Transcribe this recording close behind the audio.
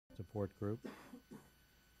Support Group.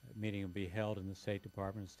 The meeting will be held in the State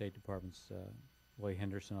Department's Roy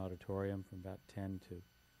Henderson Auditorium from about 10 to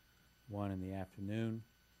 1 in the afternoon.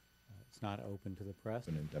 It's not open to the press.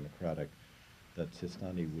 And democratic, that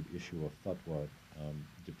Sistani would issue a fatwa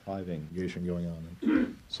depriving engagement going on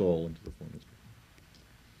in Seoul into the foreign ministry.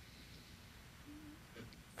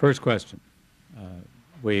 First question.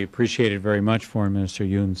 We appreciated very much Foreign Minister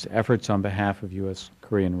Yoon's efforts on behalf of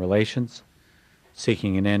U.S.-Korean relations,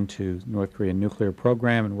 seeking an end to North Korean nuclear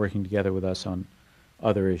program and working together with us on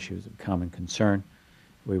other issues of common concern.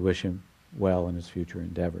 We wish him well in his future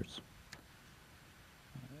endeavors.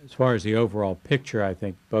 As far as the overall picture, I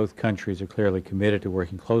think both countries are clearly committed to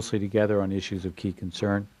working closely together on issues of key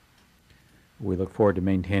concern. We look forward to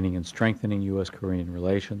maintaining and strengthening U.S.-Korean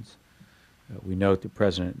relations. We note that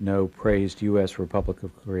President Roh praised U.S. Republic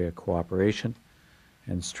of Korea cooperation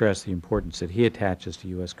and stressed the importance that he attaches to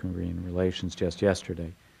U.S.-Korean relations just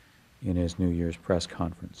yesterday in his New Year's press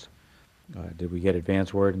conference. Did we get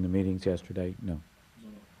advance word in the meetings yesterday? No.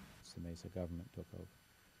 It's the Mesa government took over.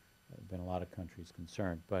 There have been a lot of countries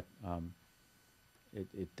concerned, but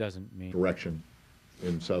it doesn't mean... Direction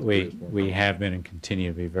in South Korea. We have been and continue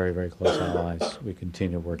to be very, very close allies. We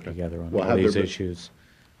continue to work together on all these issues.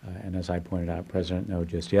 And as I pointed out, President Roh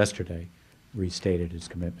just yesterday restated his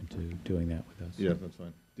commitment to doing that with us. Yeah, that's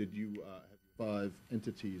fine. Did you, 5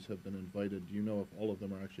 entities have been invited. Do you know if all of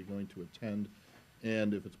them are actually going to attend?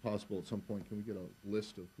 And if it's possible at some point, can we get a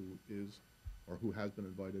list of who is or who has been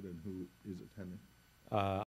invited and who is attending?